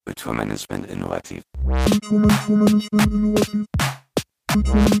Kulturmanagement innovativ.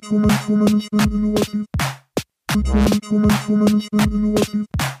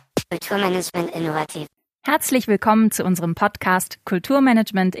 Kulturmanagement innovativ. Herzlich willkommen zu unserem Podcast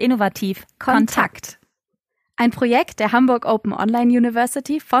Kulturmanagement innovativ Kontakt. Ein Projekt der Hamburg Open Online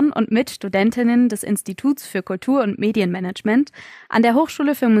University von und mit Studentinnen des Instituts für Kultur- und Medienmanagement an der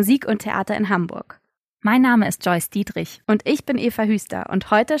Hochschule für Musik und Theater in Hamburg. Mein Name ist Joyce Dietrich und ich bin Eva Hüster und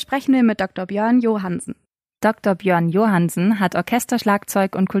heute sprechen wir mit Dr. Björn Johansen. Dr. Björn Johansen hat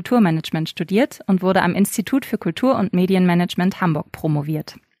Orchesterschlagzeug und Kulturmanagement studiert und wurde am Institut für Kultur- und Medienmanagement Hamburg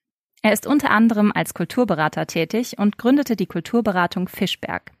promoviert. Er ist unter anderem als Kulturberater tätig und gründete die Kulturberatung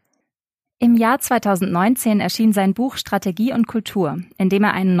Fischberg. Im Jahr 2019 erschien sein Buch Strategie und Kultur, in dem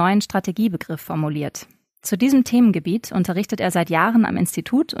er einen neuen Strategiebegriff formuliert. Zu diesem Themengebiet unterrichtet er seit Jahren am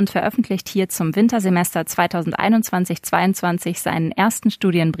Institut und veröffentlicht hier zum Wintersemester 2021/22 seinen ersten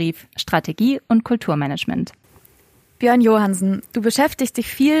Studienbrief Strategie und Kulturmanagement. Björn Johansen, du beschäftigst dich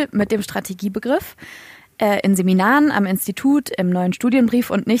viel mit dem Strategiebegriff, in Seminaren am Institut, im neuen Studienbrief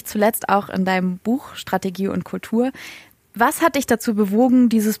und nicht zuletzt auch in deinem Buch Strategie und Kultur. Was hat dich dazu bewogen,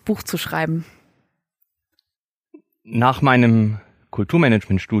 dieses Buch zu schreiben? Nach meinem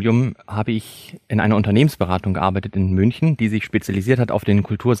Kulturmanagementstudium habe ich in einer Unternehmensberatung gearbeitet in München, die sich spezialisiert hat auf den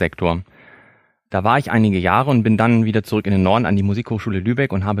Kultursektor. Da war ich einige Jahre und bin dann wieder zurück in den Norden an die Musikhochschule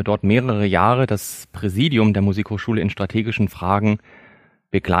Lübeck und habe dort mehrere Jahre das Präsidium der Musikhochschule in strategischen Fragen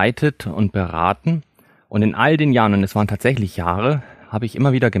begleitet und beraten. Und in all den Jahren, und es waren tatsächlich Jahre, habe ich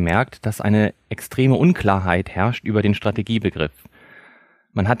immer wieder gemerkt, dass eine extreme Unklarheit herrscht über den Strategiebegriff.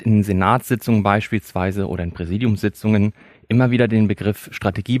 Man hat in Senatssitzungen beispielsweise oder in Präsidiumssitzungen immer wieder den Begriff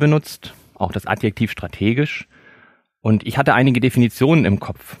Strategie benutzt, auch das Adjektiv strategisch. Und ich hatte einige Definitionen im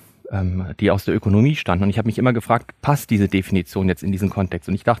Kopf, die aus der Ökonomie standen. Und ich habe mich immer gefragt, passt diese Definition jetzt in diesen Kontext?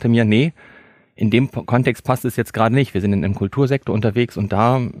 Und ich dachte mir, nee, in dem Kontext passt es jetzt gerade nicht. Wir sind in einem Kultursektor unterwegs und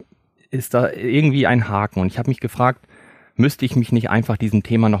da ist da irgendwie ein Haken. Und ich habe mich gefragt, müsste ich mich nicht einfach diesem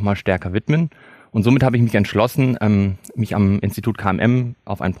Thema nochmal stärker widmen? Und somit habe ich mich entschlossen, mich am Institut KMM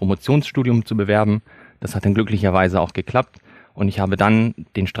auf ein Promotionsstudium zu bewerben. Das hat dann glücklicherweise auch geklappt. Und ich habe dann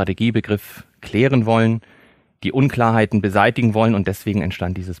den Strategiebegriff klären wollen, die Unklarheiten beseitigen wollen. Und deswegen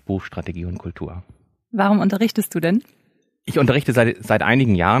entstand dieses Buch Strategie und Kultur. Warum unterrichtest du denn? Ich unterrichte seit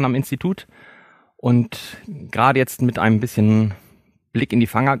einigen Jahren am Institut. Und gerade jetzt mit einem bisschen Blick in die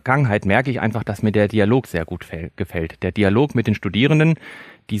Vergangenheit merke ich einfach, dass mir der Dialog sehr gut gefällt. Der Dialog mit den Studierenden,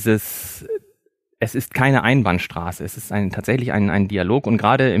 es ist keine Einbahnstraße, es ist tatsächlich ein Dialog. Und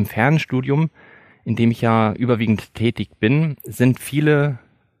gerade im Fernstudium, in dem ich ja überwiegend tätig bin, sind viele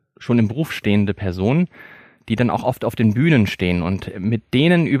schon im Beruf stehende Personen, die dann auch oft auf den Bühnen stehen. Und mit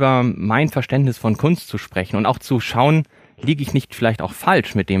denen über mein Verständnis von Kunst zu sprechen und auch zu schauen, liege ich nicht vielleicht auch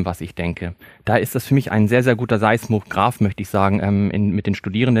falsch mit dem, was ich denke. Da ist das für mich ein sehr, sehr guter Seismograph, möchte ich sagen, mit den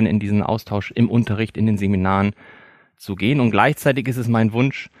Studierenden in diesen Austausch im Unterricht, in den Seminaren zu gehen. Und gleichzeitig ist es mein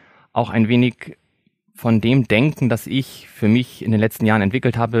Wunsch, auch ein wenig von dem Denken, das ich für mich in den letzten Jahren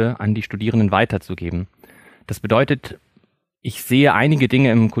entwickelt habe, an die Studierenden weiterzugeben. Das bedeutet, ich sehe einige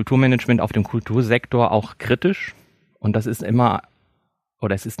Dinge im Kulturmanagement auf dem Kultursektor auch kritisch. Und es ist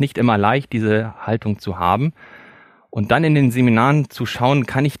nicht immer leicht, diese Haltung zu haben. Und dann in den Seminaren zu schauen,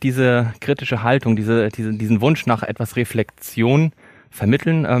 kann ich diese kritische Haltung, diesen Wunsch nach etwas Reflexion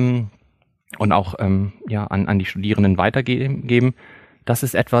vermitteln und auch an die Studierenden weitergeben. Das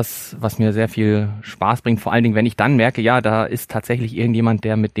ist etwas, was mir sehr viel Spaß bringt, vor allen Dingen, wenn ich dann merke, ja, da ist tatsächlich irgendjemand,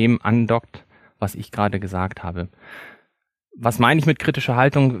 der mit dem andockt, was ich gerade gesagt habe. Was meine ich mit kritischer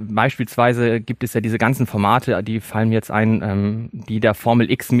Haltung? Beispielsweise gibt es ja diese ganzen Formate, die fallen mir jetzt ein, die der Formel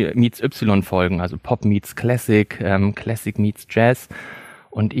X meets Y folgen, also Pop meets Classic, Classic meets Jazz.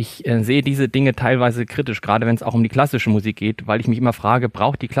 Und ich sehe diese Dinge teilweise kritisch, gerade wenn es auch um die klassische Musik geht, weil ich mich immer frage,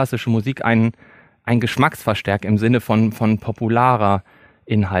 braucht die klassische Musik einen Geschmacksverstärker im Sinne von populären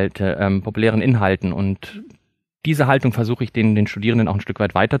Inhalten? Und diese Haltung versuche ich den Studierenden auch ein Stück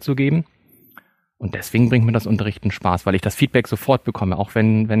weit weiterzugeben. Und deswegen bringt mir das Unterrichten Spaß, weil ich das Feedback sofort bekomme, auch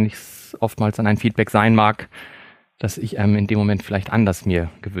wenn es oftmals dann ein Feedback sein mag, das ich in dem Moment vielleicht anders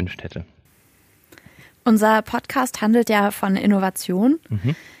mir gewünscht hätte. Unser Podcast handelt ja von Innovation.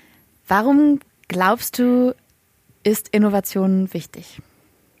 Warum glaubst du, ist Innovation wichtig?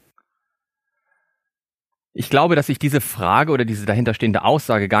 Ich glaube, dass ich diese Frage oder diese dahinterstehende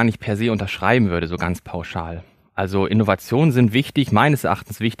Aussage gar nicht per se unterschreiben würde, so ganz pauschal. Also Innovationen sind wichtig, meines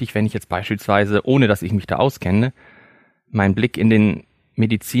Erachtens wichtig, wenn ich jetzt beispielsweise, ohne dass ich mich da auskenne, meinen Blick in den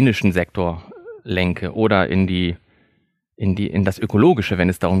medizinischen Sektor lenke oder in die in das Ökologische, wenn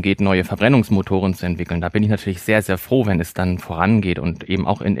es darum geht, neue Verbrennungsmotoren zu entwickeln. Da bin ich natürlich sehr, sehr froh, wenn es dann vorangeht und eben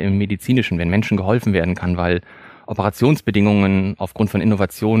auch im Medizinischen, wenn Menschen geholfen werden kann, weil Operationsbedingungen aufgrund von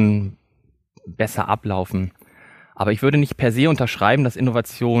Innovationen besser ablaufen. Aber ich würde nicht per se unterschreiben, dass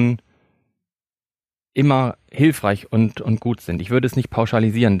Innovationen immer hilfreich und gut sind. Ich würde es nicht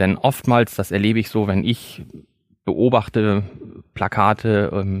pauschalisieren, denn oftmals, das erlebe ich so, wenn ich beobachte,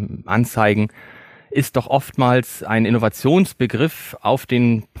 Plakate, Anzeigen, ist doch oftmals ein Innovationsbegriff auf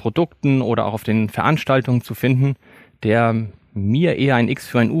den Produkten oder auch auf den Veranstaltungen zu finden, der mir eher ein X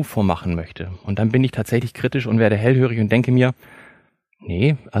für ein U vormachen möchte. Und dann bin ich tatsächlich kritisch und werde hellhörig und denke mir,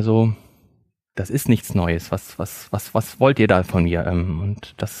 nee, also das ist nichts Neues. Was wollt ihr da von mir?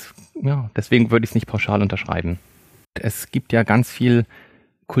 Und das, ja, deswegen würde ich es nicht pauschal unterschreiben. Es gibt ja ganz viel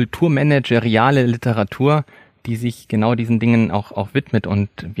kulturmanageriale Literatur, die sich genau diesen Dingen auch widmet. Und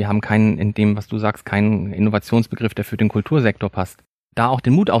wir haben keinen, in dem, was du sagst, keinen Innovationsbegriff, der für den Kultursektor passt. Da auch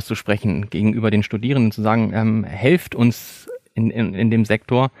den Mut auszusprechen gegenüber den Studierenden, zu sagen, helft uns in dem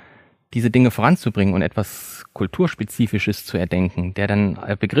Sektor, diese Dinge voranzubringen und etwas Kulturspezifisches zu erdenken, der dann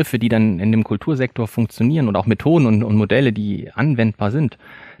Begriffe, die dann in dem Kultursektor funktionieren und auch Methoden und Modelle, die anwendbar sind,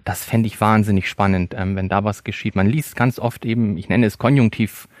 das fände ich wahnsinnig spannend, wenn da was geschieht. Man liest ganz oft eben, ich nenne es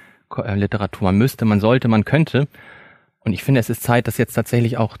Konjunktivliteratur, man müsste, man sollte, man könnte. Und ich finde, es ist Zeit, das jetzt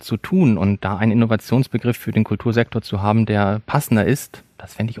tatsächlich auch zu tun und da einen Innovationsbegriff für den Kultursektor zu haben, der passender ist,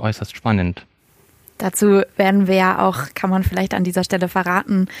 das fände ich äußerst spannend. Dazu werden wir ja auch, kann man vielleicht an dieser Stelle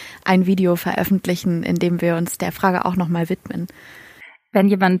verraten, ein Video veröffentlichen, in dem wir uns der Frage auch nochmal widmen. Wenn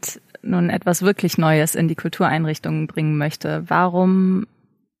jemand nun etwas wirklich Neues in die Kultureinrichtungen bringen möchte, warum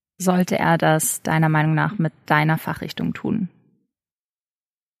sollte er das deiner Meinung nach mit deiner Fachrichtung tun?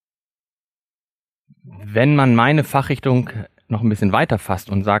 Wenn man meine Fachrichtung noch ein bisschen weiter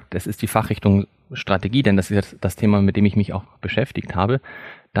fasst und sagt, es ist die Fachrichtung Strategie, denn das ist das Thema, mit dem ich mich auch beschäftigt habe,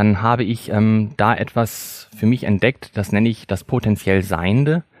 dann habe ich da etwas für mich entdeckt, das nenne ich das potenziell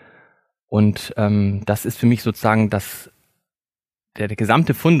Seiende. Und das ist für mich sozusagen der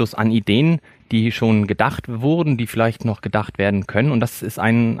gesamte Fundus an Ideen, die schon gedacht wurden, die vielleicht noch gedacht werden können. Und das ist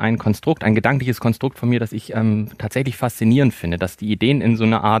ein Konstrukt, ein gedankliches Konstrukt von mir, das ich tatsächlich faszinierend finde, dass die Ideen in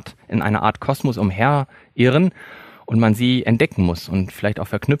einer Art Kosmos umherirren und man sie entdecken muss und vielleicht auch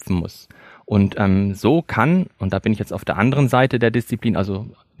verknüpfen muss. Und so kann, und da bin ich jetzt auf der anderen Seite der Disziplin, also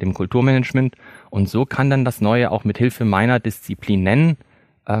dem Kulturmanagement, und so kann dann das Neue auch mit Hilfe meiner Disziplinen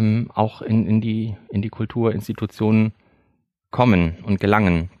auch in die Kulturinstitutionen kommen und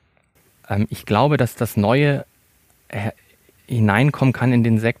gelangen. Ich glaube, dass das Neue hineinkommen kann in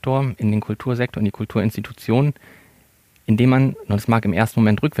den Sektor, in den Kultursektor, in die Kulturinstitutionen, indem man, und das mag im ersten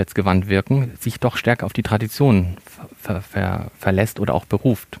Moment rückwärtsgewandt wirken, sich doch stärker auf die Tradition verlässt oder auch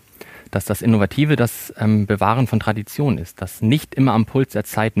beruft. Dass das Innovative das Bewahren von Tradition ist, dass nicht immer am Puls der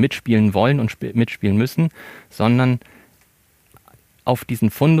Zeit mitspielen wollen und mitspielen müssen, sondern auf diesen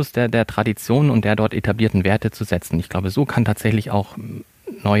Fundus der Tradition und der dort etablierten Werte zu setzen. Ich glaube, so kann tatsächlich auch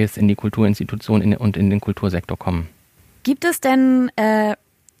Neues in die Kulturinstitution und in den Kultursektor kommen. Gibt es denn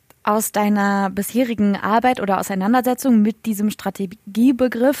aus deiner bisherigen Arbeit oder Auseinandersetzung mit diesem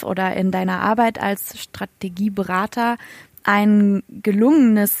Strategiebegriff oder in deiner Arbeit als Strategieberater ein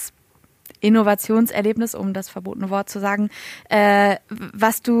gelungenes Innovationserlebnis, um das verbotene Wort zu sagen,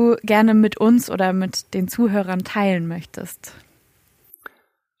 was du gerne mit uns oder mit den Zuhörern teilen möchtest?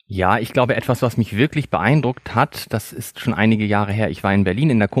 Ja, ich glaube, etwas, was mich wirklich beeindruckt hat, das ist schon einige Jahre her. Ich war in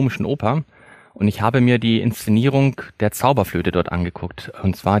Berlin in der Komischen Oper und ich habe mir die Inszenierung der Zauberflöte dort angeguckt.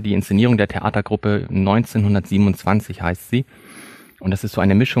 Und zwar die Inszenierung der Theatergruppe 1927 heißt sie. Und das ist so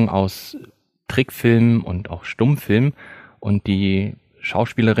eine Mischung aus Trickfilm und auch Stummfilm. Und die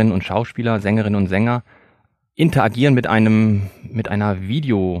Schauspielerinnen und Schauspieler, Sängerinnen und Sänger interagieren mit einer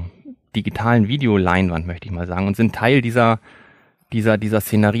digitalen Videoleinwand, möchte ich mal sagen, und sind Teil dieser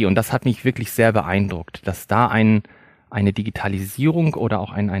Szenerie. Und das hat mich wirklich sehr beeindruckt, dass da eine Digitalisierung oder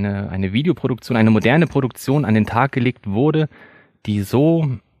auch eine Videoproduktion, eine moderne Produktion an den Tag gelegt wurde, die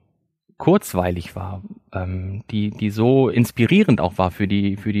so kurzweilig war, die so inspirierend auch war für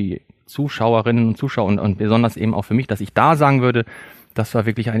die Zuschauerinnen und Zuschauer und besonders eben auch für mich, dass ich da sagen würde, das war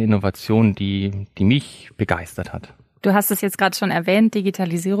wirklich eine Innovation, die mich begeistert hat. Du hast es jetzt gerade schon erwähnt,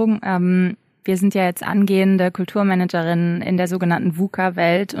 Digitalisierung. Wir sind ja jetzt angehende Kulturmanagerinnen in der sogenannten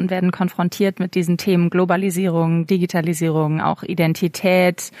VUCA-Welt und werden konfrontiert mit diesen Themen Globalisierung, Digitalisierung, auch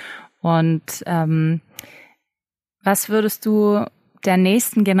Identität. Und was würdest du der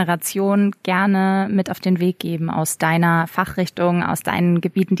nächsten Generation gerne mit auf den Weg geben aus deiner Fachrichtung, aus deinen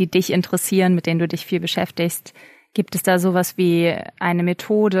Gebieten, die dich interessieren, mit denen du dich viel beschäftigst? Gibt es da sowas wie eine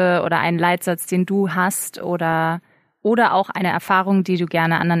Methode oder einen Leitsatz, den du hast oder oder auch eine Erfahrung, die du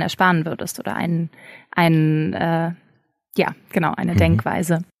gerne anderen ersparen würdest oder eine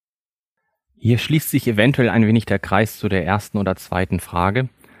Denkweise. Hier schließt sich eventuell ein wenig der Kreis zu der ersten oder zweiten Frage.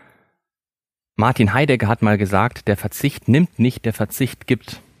 Martin Heidegger hat mal gesagt, der Verzicht nimmt nicht, der Verzicht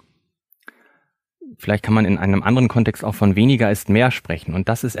gibt. Vielleicht kann man in einem anderen Kontext auch von weniger ist mehr sprechen. Und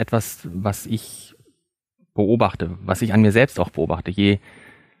das ist etwas, was ich beobachte, was ich an mir selbst auch beobachte. Je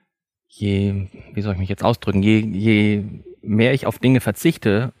wie soll ich mich jetzt ausdrücken, je mehr ich auf Dinge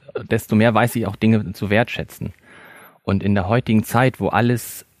verzichte, desto mehr weiß ich auch Dinge zu wertschätzen. Und in der heutigen Zeit, wo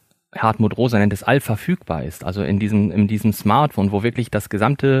alles, Hartmut Rosa nennt es, allverfügbar ist, also in diesem Smartphone, wo wirklich das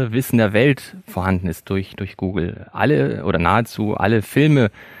gesamte Wissen der Welt vorhanden ist durch Google, alle oder nahezu alle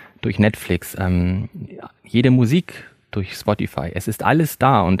Filme durch Netflix, jede Musik durch Spotify. Es ist alles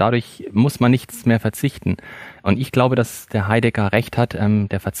da und dadurch muss man nichts mehr verzichten. Und ich glaube, dass der Heidegger recht hat,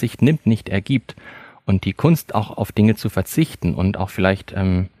 der Verzicht nimmt nicht, er gibt. Und die Kunst auch auf Dinge zu verzichten und auch vielleicht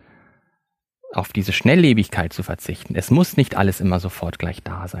auf diese Schnelllebigkeit zu verzichten. Es muss nicht alles immer sofort gleich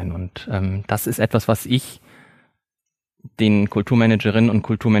da sein. Und das ist etwas, was ich den Kulturmanagerinnen und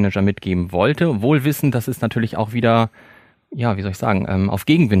Kulturmanager mitgeben wollte. Wohl wissend, dass es natürlich auch wieder, auf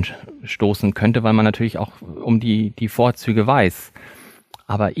Gegenwind stoßen könnte, weil man natürlich auch um die Vorzüge weiß.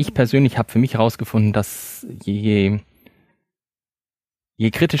 Aber ich persönlich habe für mich herausgefunden, dass je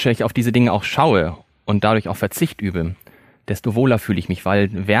kritischer ich auf diese Dinge auch schaue und dadurch auch Verzicht übe, desto wohler fühle ich mich,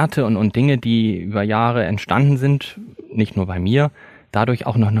 weil Werte und Dinge, die über Jahre entstanden sind, nicht nur bei mir, dadurch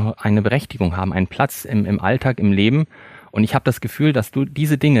auch noch eine Berechtigung haben, einen Platz im Alltag, im Leben. Und ich habe das Gefühl, dass du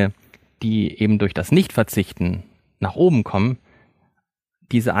diese Dinge, die eben durch das Nichtverzichten nach oben kommen,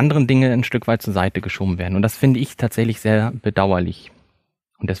 diese anderen Dinge ein Stück weit zur Seite geschoben werden. Und das finde ich tatsächlich sehr bedauerlich.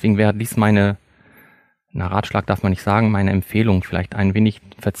 Und deswegen wäre dies Ratschlag darf man nicht sagen, meine Empfehlung, vielleicht ein wenig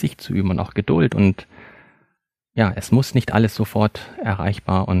Verzicht zu üben und auch Geduld. Und ja, es muss nicht alles sofort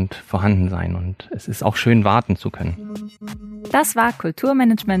erreichbar und vorhanden sein. Und es ist auch schön, warten zu können. Das war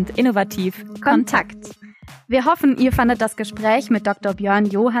Kulturmanagement Innovativ Kontakt. Wir hoffen, ihr fandet das Gespräch mit Dr. Björn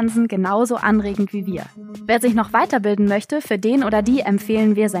Johansen genauso anregend wie wir. Wer sich noch weiterbilden möchte, für den oder die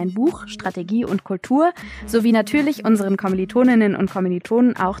empfehlen wir sein Buch Strategie und Kultur sowie natürlich unseren Kommilitoninnen und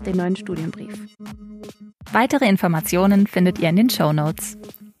Kommilitonen auch den neuen Studienbrief. Weitere Informationen findet ihr in den Shownotes.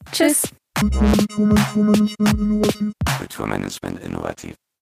 Tschüss! Kulturmanagement Innovativ.